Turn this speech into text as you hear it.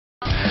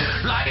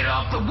Light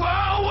up the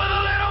world with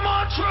a little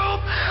more truth.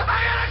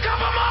 I got a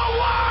couple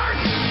more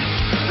words.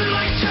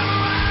 Lights,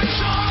 camera,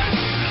 action.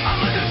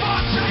 I'm looking for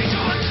a change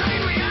or a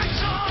chain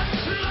reaction.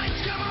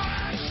 Lights, camera,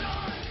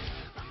 action.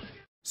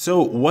 So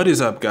what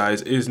is up,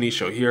 guys? It is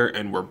Nistro here,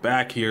 and we're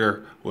back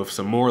here with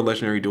some more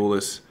Legendary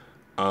Duelists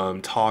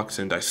talks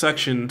and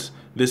dissections,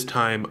 this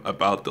time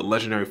about the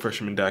Legendary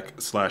Fisherman deck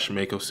 /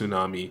 Mako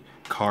Tsunami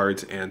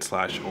cards and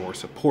 / or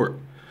support.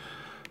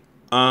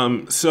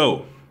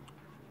 So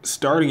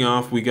starting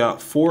off, we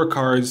got 4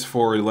 cards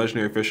for the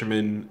Legendary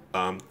Fisherman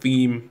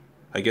theme.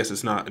 I guess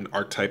it's not an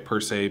archetype per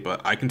se, but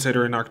I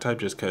consider it an archetype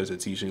just because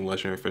it's using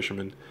Legendary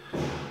Fisherman.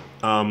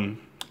 And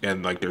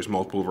like there's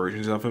multiple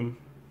versions of him.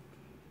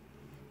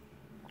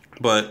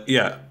 But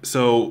yeah,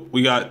 so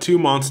we got 2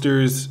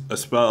 monsters, a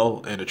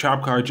spell, and a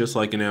trap card, just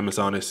like in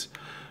Amazonas.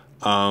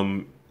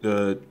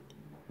 The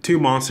 2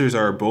 monsters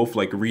are both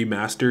like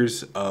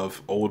remasters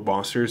of old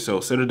monsters.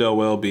 So Citadel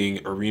Whale being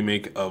a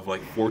remake of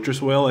like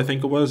Fortress Whale, I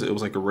think it was. It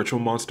was like a ritual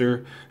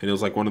monster, and it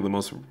was like one of the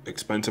most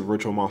expensive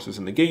ritual monsters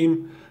in the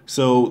game.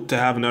 So to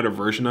have another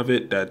version of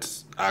it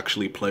that's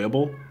actually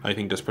playable, I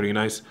think that's pretty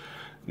nice.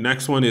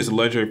 Next one is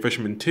Legendary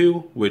Fisherman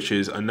 2, which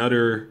is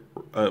another,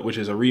 which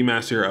is a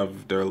remaster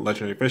of the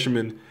Legendary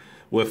Fisherman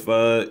with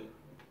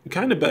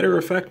kind of better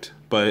effect,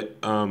 but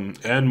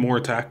and more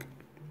attack,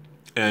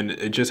 and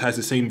it just has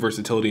the same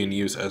versatility and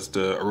use as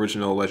the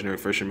original Legendary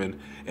Fisherman,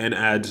 and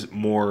adds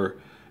more,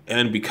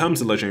 and becomes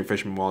the Legendary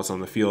Fisherman while it's on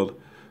the field.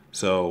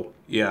 So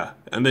yeah,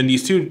 and then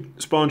these 2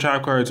 spawn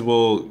trap cards,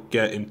 we'll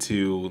get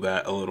into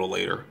that a little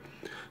later.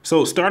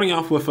 So starting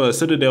off with a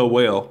Citadel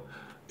Whale.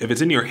 If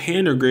it's in your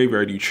hand or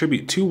graveyard, you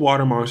tribute 2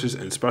 water monsters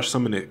and special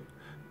summon it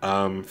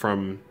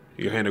from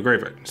your hand or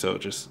graveyard. So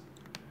just,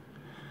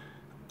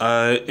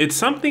 it's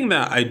something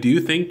that I do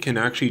think can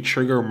actually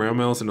trigger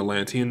Mermails and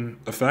Atlantean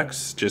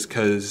effects, just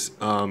because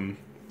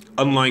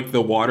unlike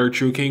the water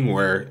True King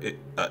where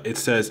it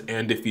says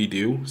 "and if you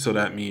do," so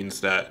that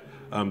means that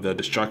the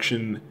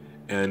destruction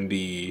and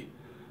the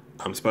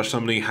special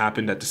summoning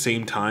happened at the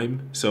same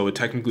time, so it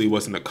technically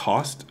wasn't a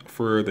cost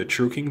for the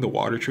True King, the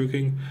water True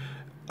King.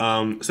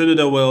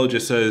 Citadel Whale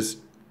just says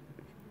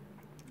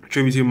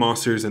tribute 2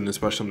 monsters and then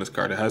special summon this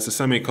card. It has a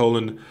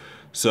semicolon,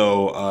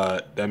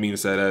 so that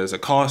means that as a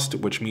cost,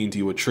 which means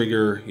you would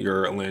trigger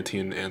your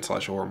Atlantean and /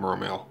 or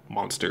Mermail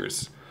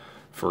monsters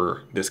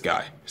for this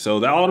guy.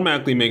 So that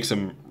automatically makes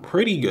him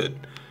pretty good.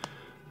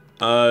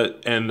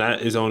 And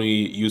that is only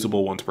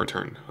usable once per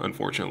turn,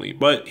 unfortunately.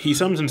 But he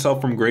summons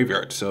himself from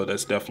graveyard, so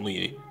that's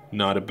definitely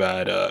not a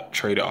bad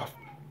trade-off.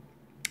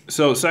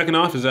 So second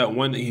off is that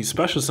when he's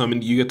special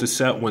summoned, you get to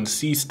set one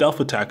C Stealth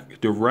Attack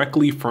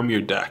directly from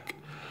your deck.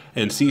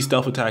 And C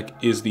Stealth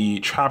Attack is the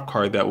trap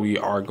card that we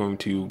are going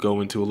to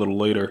go into a little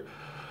later.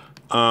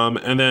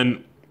 And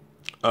then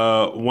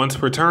once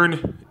per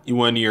turn,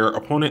 when your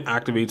opponent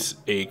activates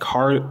a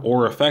card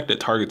or effect that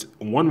targets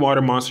 1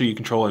 water monster you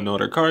control and no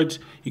other cards,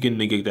 you can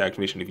negate the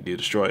activation if you do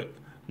destroy it.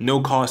 No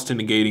cost to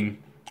negating.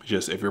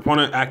 Just if your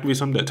opponent activates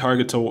something that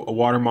targets a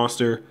water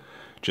monster,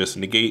 just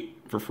negate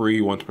for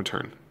free once per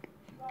turn.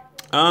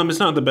 It's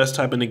not the best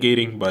type of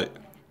negating, but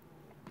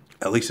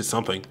at least it's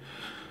something.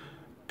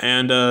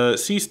 And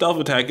C Stealth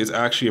Attack is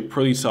actually a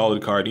pretty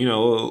solid card. You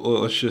know,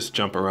 let's just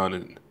jump around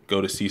and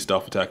go to C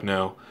Stealth Attack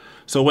now.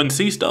 So when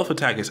C Stealth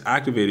Attack is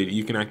activated,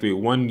 you can activate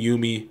 1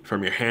 Yuumi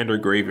from your hand or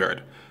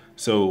graveyard.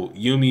 So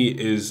Yuumi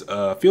is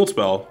a field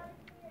spell.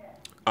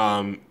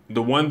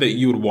 The one that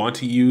you would want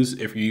to use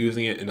if you're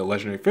using it in a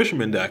Legendary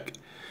Fisherman deck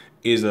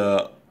is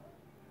a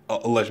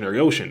Legendary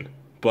Ocean.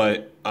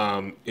 But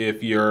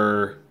if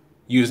you're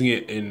using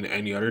it in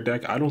any other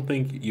deck, I don't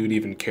think you would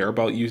even care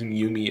about using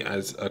Yuumi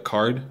as a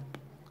card.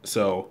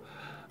 So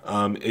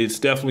it's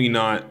definitely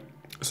not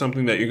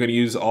something that you're going to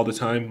use all the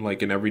time,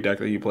 like in every deck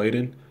that you played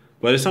in.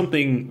 But it's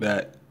something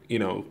that, you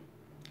know,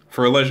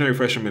 for a Legendary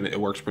Fisherman, it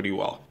works pretty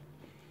well.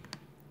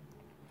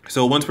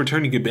 So once per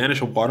turn, you can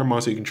banish a water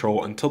monster you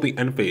control until the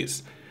end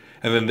phase.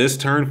 And then this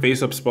turn,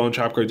 face-up spell and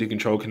trap cards you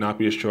control cannot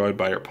be destroyed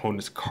by your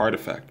opponent's card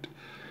effect.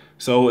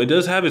 So it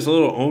does have its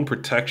little own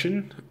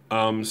protection.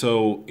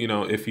 So, you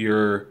know, if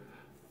your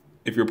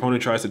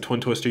opponent tries to Twin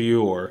Twister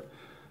you or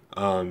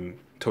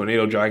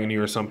Tornado Dragon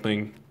you or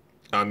something,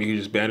 you can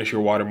just banish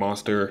your water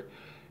monster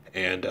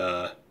and,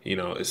 you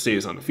know, it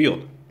stays on the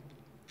field.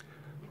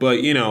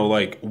 But, you know,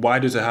 like, why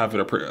does it have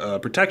a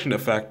protection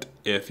effect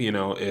if, you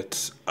know,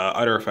 its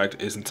other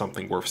effect isn't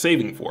something worth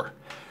saving for?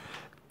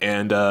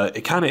 And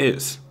it kind of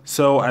is.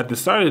 So at the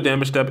start of the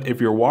damage step,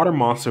 if your water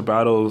monster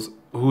battles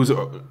whose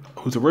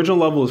original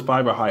level is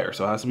 5 or higher,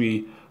 so it has to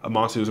be a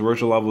monster whose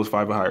original level is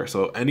 5 or higher.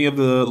 So any of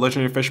the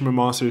Legendary Fisherman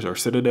monsters or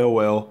Citadel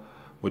Whale,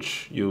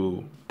 which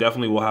you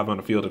definitely will have on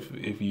the field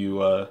if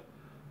you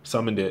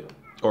summoned it,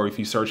 or if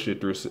you searched it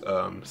through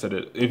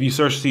if you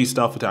search C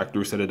Stealth Attack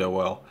through Citadel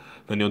Whale,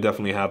 then you'll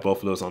definitely have both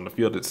of those on the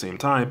field at the same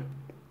time.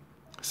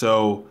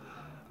 So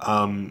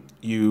when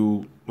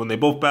they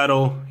both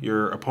battle,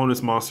 your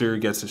opponent's monster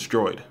gets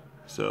destroyed.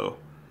 So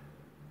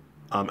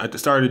at the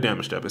start of the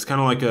damage step, it's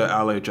kind of like a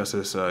Ally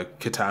Justice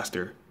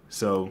Cataster.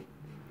 So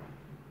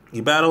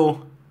you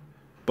battle,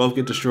 both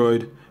get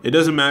destroyed. It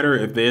doesn't matter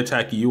if they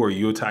attack you or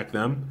you attack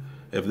them.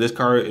 If this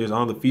card is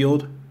on the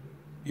field,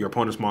 your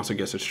opponent's monster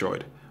gets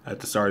destroyed at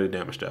the start of the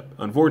damage step.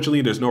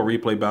 Unfortunately, there's no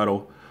replay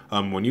battle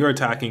when you're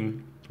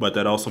attacking, but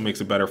that also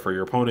makes it better for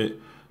your opponent,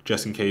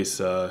 just in case,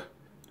 well,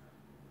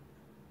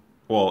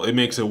 it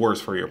makes it worse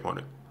for your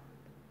opponent.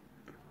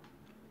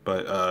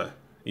 But,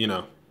 you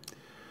know,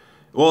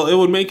 well, it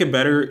would make it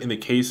better in the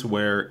case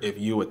where if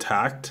you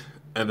attacked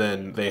and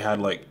then they had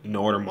like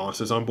no other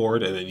monsters on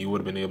board, and then you would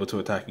have been able to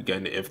attack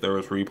again if there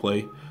was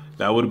replay.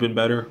 That would have been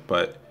better,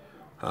 but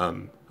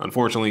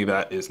unfortunately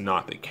that is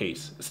not the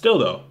case. Still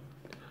though,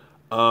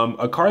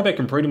 a card that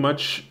can pretty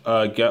much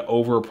get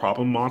over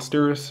problem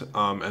monsters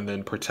and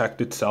then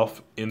protect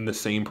itself in the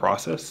same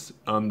process.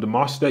 The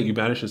monster that you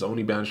banish is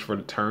only banished for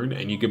the turn,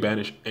 and you can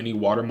banish any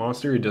water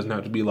monster. It doesn't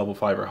have to be level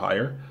 5 or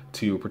higher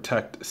to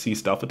protect C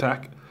Stealth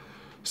Attack.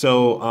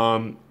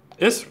 So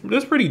it's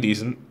pretty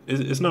decent.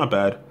 It's not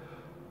bad.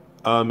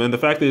 And the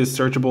fact that it's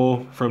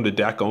searchable from the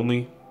deck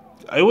only,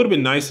 it would have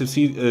been nice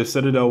if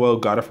Citadel Well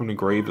got it from the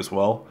grave as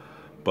well.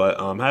 But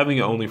having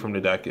it only from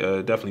the deck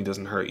definitely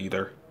doesn't hurt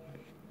either.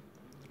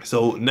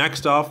 So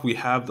next off, we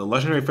have the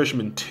Legendary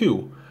Fisherman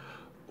 2,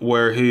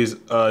 where his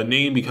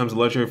name becomes a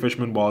Legendary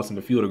Fisherman while it's in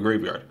the field or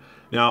graveyard.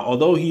 Now,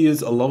 although he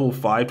is a level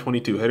 5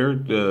 22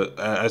 hitter,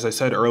 as I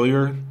said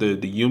earlier, the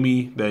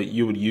Yuumi that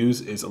you would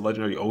use is a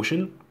Legendary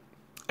Ocean.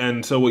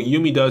 And so what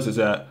Yuumi does is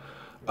that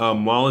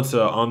while it's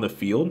on the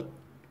field,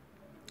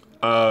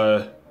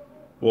 well,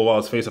 while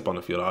it's face up on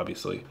the field,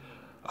 obviously,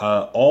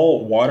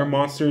 all water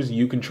monsters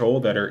you control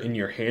that are in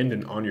your hand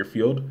and on your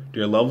field,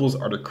 their levels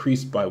are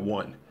decreased by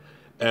 1.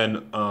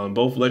 And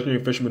both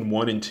Legendary Fisherman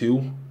 1 and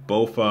 2,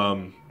 both are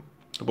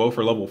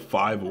level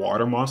 5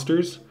 water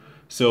monsters.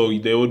 So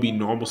they would be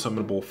normal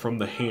summonable from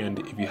the hand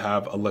if you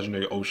have a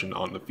Legendary Ocean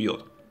on the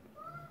field.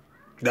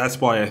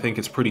 That's why I think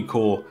it's pretty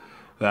cool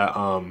that,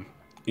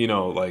 you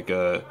know, like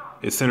it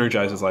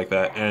synergizes like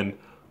that.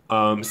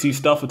 And see,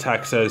 Stealth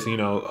Attack says, you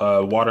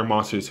know, water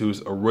monsters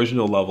whose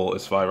original level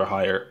is 5 or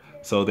higher.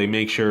 So they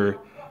make sure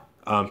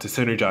to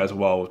synergize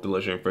well with the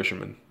Legendary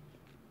Fisherman.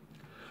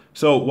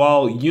 So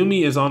while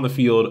Yuumi is on the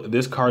field,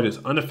 this card is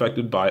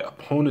unaffected by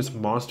opponent's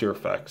monster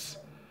effects.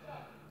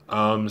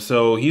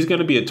 So he's going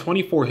to be a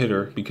 24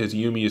 hitter because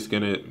Yuumi is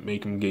going to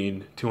make him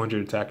gain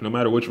 200 attack no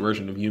matter which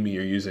version of Yuumi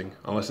you're using,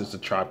 unless it's a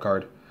trap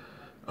card,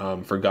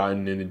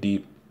 Forgotten in the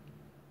Deep.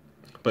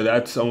 But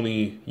that's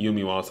only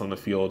Yuumi while it's on the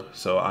field,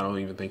 so I don't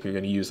even think you're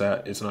going to use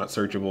that. It's not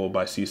searchable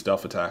by C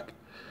Stealth Attack.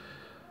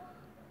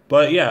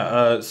 But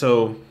yeah,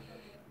 so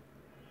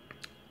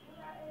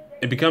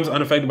it becomes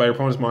unaffected by your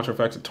opponent's monster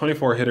effects. A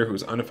 24 hitter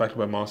who's unaffected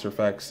by monster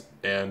effects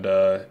and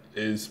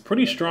is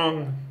pretty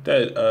strong.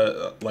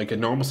 That like a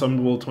normal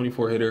summonable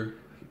 24 hitter.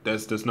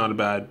 That's not a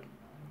bad.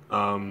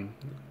 And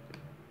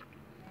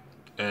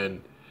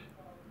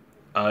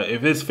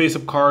if his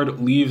face-up card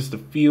leaves the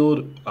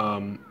field,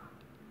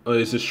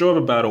 is destroyed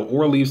of a battle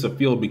or leaves the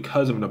field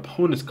because of an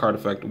opponent's card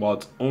effect while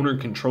its owner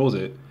controls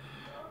it,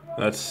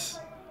 that's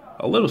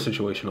a little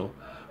situational.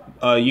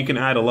 You can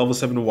add a level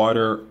 7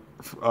 water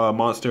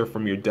monster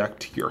from your deck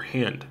to your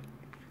hand.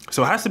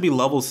 So it has to be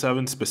level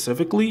 7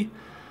 specifically.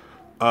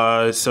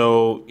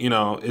 So, you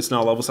know, it's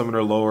not level 7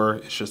 or lower.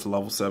 It's just a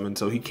level 7.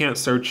 So he can't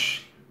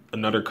search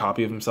another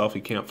copy of himself.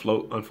 He can't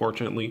float,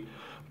 unfortunately.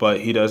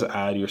 But he does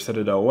add your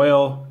Citadel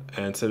Whale.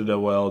 And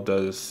Citadel Whale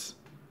does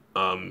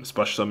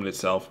special summon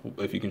itself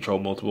if you control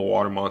multiple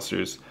water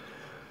monsters.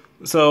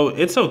 So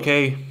it's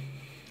okay.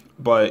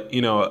 But,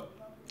 you know,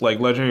 like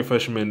Legendary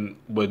Fisherman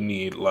would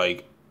need,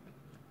 like,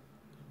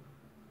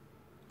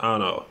 I don't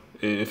know.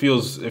 It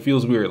feels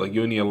weird. Like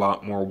you would need a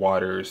lot more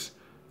waters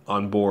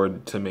on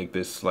board to make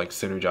this like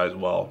synergize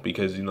well,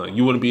 because you know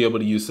you wouldn't be able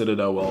to use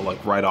Citadel well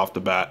like right off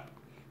the bat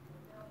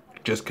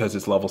just because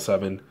it's level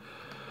 7.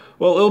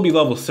 Well, it'll be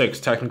level 6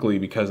 technically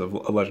because of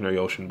a Legendary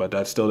Ocean, but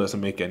that still doesn't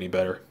make it any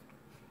better.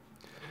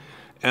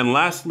 And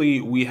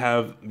lastly, we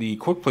have the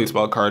quick play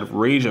spell card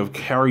Rage of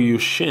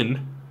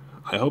Karyushin.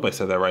 I hope I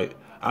said that right.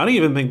 I don't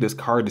even think this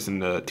card is in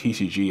the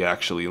TCG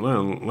actually.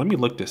 Let me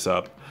look this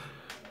up.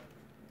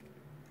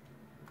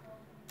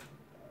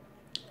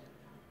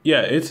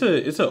 Yeah, it's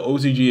a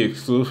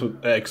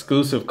OCG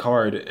exclusive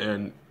card,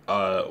 and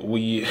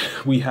we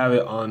have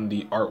it on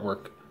the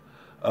artwork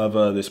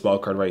of this spell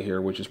card right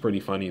here, which is pretty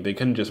funny. They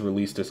couldn't just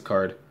release this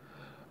card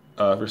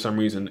for some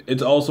reason.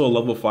 It's also a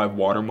level 5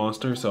 water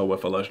monster, so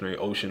with a Legendary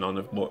Ocean on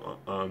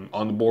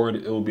the board,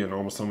 it will be a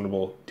normal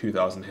summonable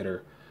 2000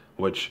 hitter,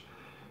 which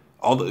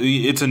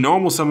it's a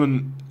normal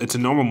summon. It's a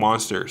normal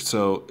monster,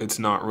 so it's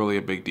not really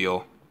a big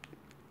deal.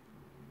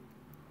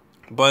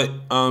 But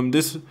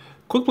this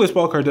quick play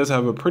spell card does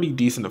have a pretty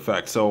decent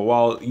effect. So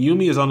while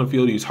Yuumi is on the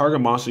field, you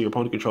target monster your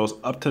opponent controls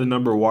up to the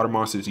number of water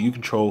monsters you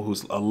control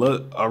whose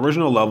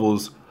original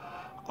levels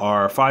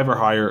are 5 or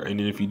higher, and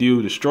then if you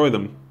do, destroy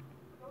them.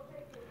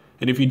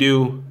 And if you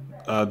do,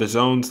 the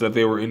zones that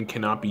they were in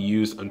cannot be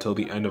used until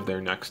the end of their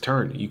next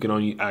turn. You can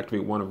only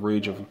activate one of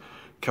Rage of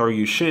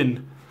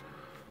Karyushin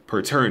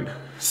per turn.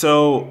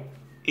 So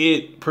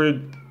it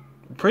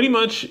pretty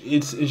much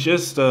it's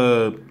just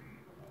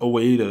a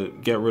way to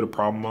get rid of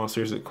problem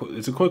monsters.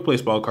 It's a quick play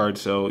spell card,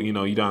 so you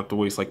know you don't have to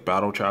waste like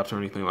battle traps or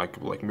anything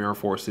like mirror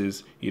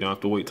forces. You don't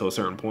have to wait till a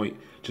certain point.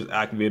 Just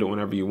activate it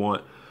whenever you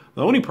want.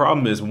 The only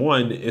problem is,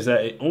 one, is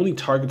that it only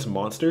targets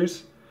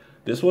monsters.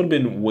 This would have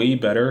been way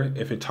better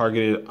if it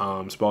targeted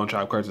spell and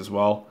trap cards as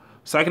well.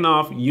 Second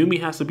off, Yuumi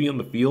has to be on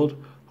the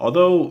field.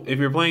 Although, if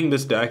you're playing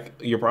this deck,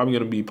 you're probably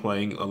going to be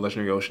playing a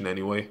Legendary Ocean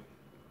anyway.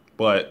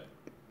 But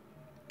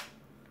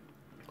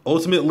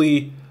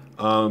ultimately,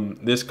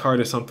 this card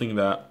is something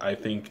that I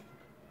think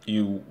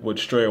you would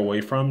stray away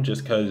from,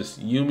 just because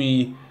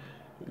Yuumi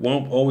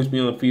won't always be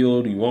on the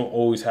field. You won't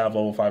always have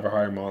level 5 or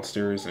higher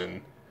monsters,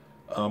 and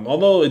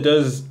although it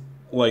does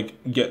like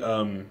get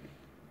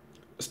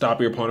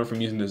stop your opponent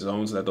from using the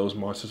zones that those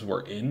monsters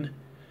were in,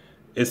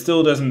 it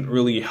still doesn't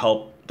really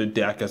help the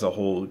deck as a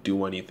whole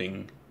do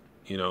anything.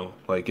 You know,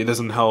 like it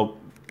doesn't help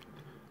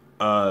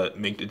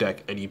make the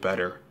deck any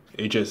better.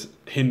 It just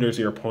hinders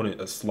your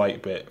opponent a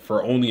slight bit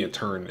for only a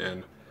turn.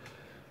 And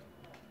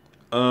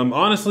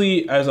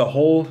honestly, as a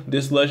whole,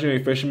 this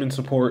Legendary Fisherman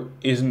support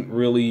isn't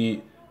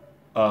really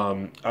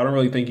I don't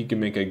really think you can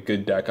make a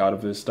good deck out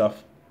of this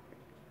stuff.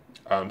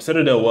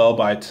 Citadel well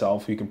by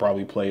itself, you can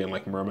probably play in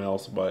like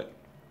Mermails, but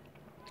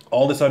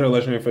all this other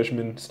Legendary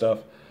Fisherman stuff,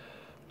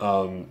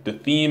 the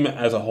theme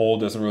as a whole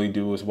doesn't really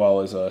do as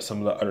well as some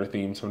of the other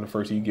themes from the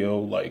first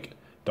YuGiOh, like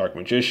Dark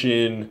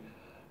Magician,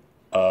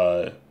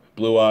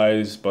 Blue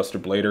Eyes, Buster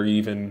Blader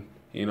even.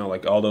 You know,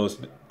 like all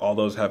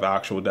those have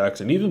actual decks,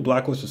 and even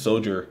Blacklisted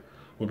Soldier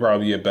would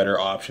probably be a better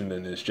option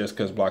than this, just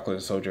because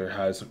Blacklisted Soldier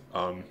has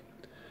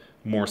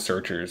more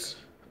searchers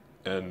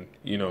and,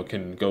 you know,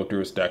 can go through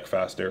his deck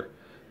faster.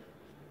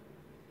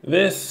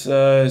 This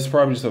is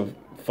probably just a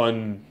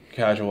fun,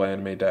 casual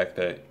anime deck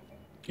that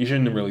you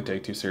shouldn't really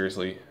take too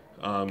seriously.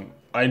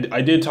 I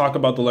did talk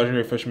about the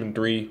Legendary Fisherman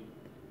 3.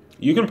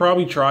 You can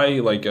probably try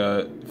like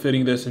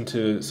fitting this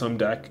into some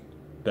deck,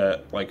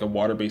 that like a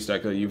water-based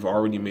deck that you've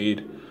already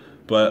made,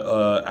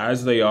 but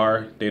as they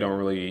are, they don't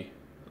really.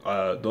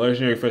 The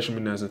Legendary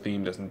Fisherman as a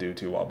theme doesn't do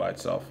too well by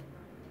itself.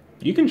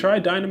 You can try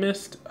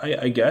Dynamist,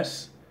 I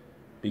guess,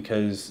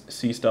 because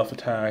Sea Stealth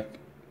Attack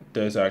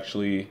does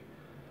actually,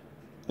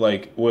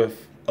 like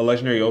with a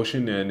Legendary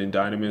Ocean and in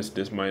Dynamist,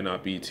 this might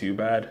not be too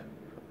bad.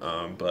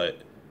 But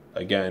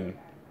again,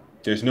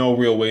 there's no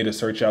real way to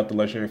search out the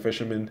Legendary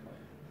Fisherman,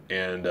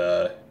 and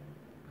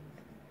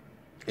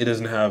it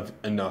doesn't have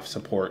enough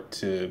support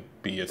to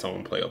be its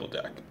own playable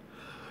deck.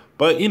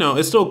 But, you know,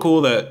 it's still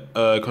cool that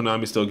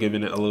Konami's still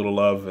giving it a little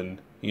love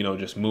and, you know,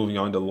 just moving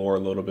on to lore a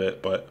little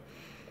bit. But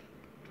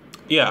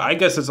yeah, I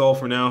guess that's all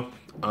for now.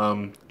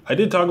 I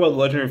did talk about the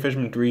Legendary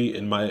Fisherman 3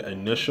 in my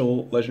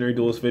initial Legendary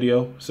Duelist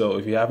video, so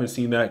if you haven't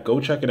seen that, go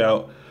check it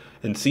out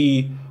and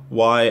see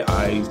why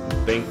I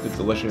think that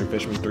the Legendary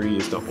Fisherman 3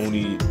 is the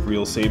only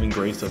real saving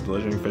grace of the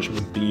Legendary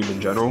Fisherman theme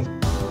in general.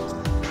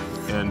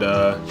 And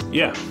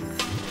yeah,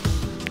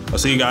 I'll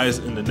see you guys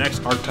in the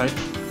next archetype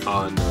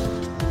on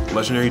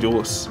Legendary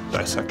Duelists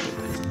Dissected.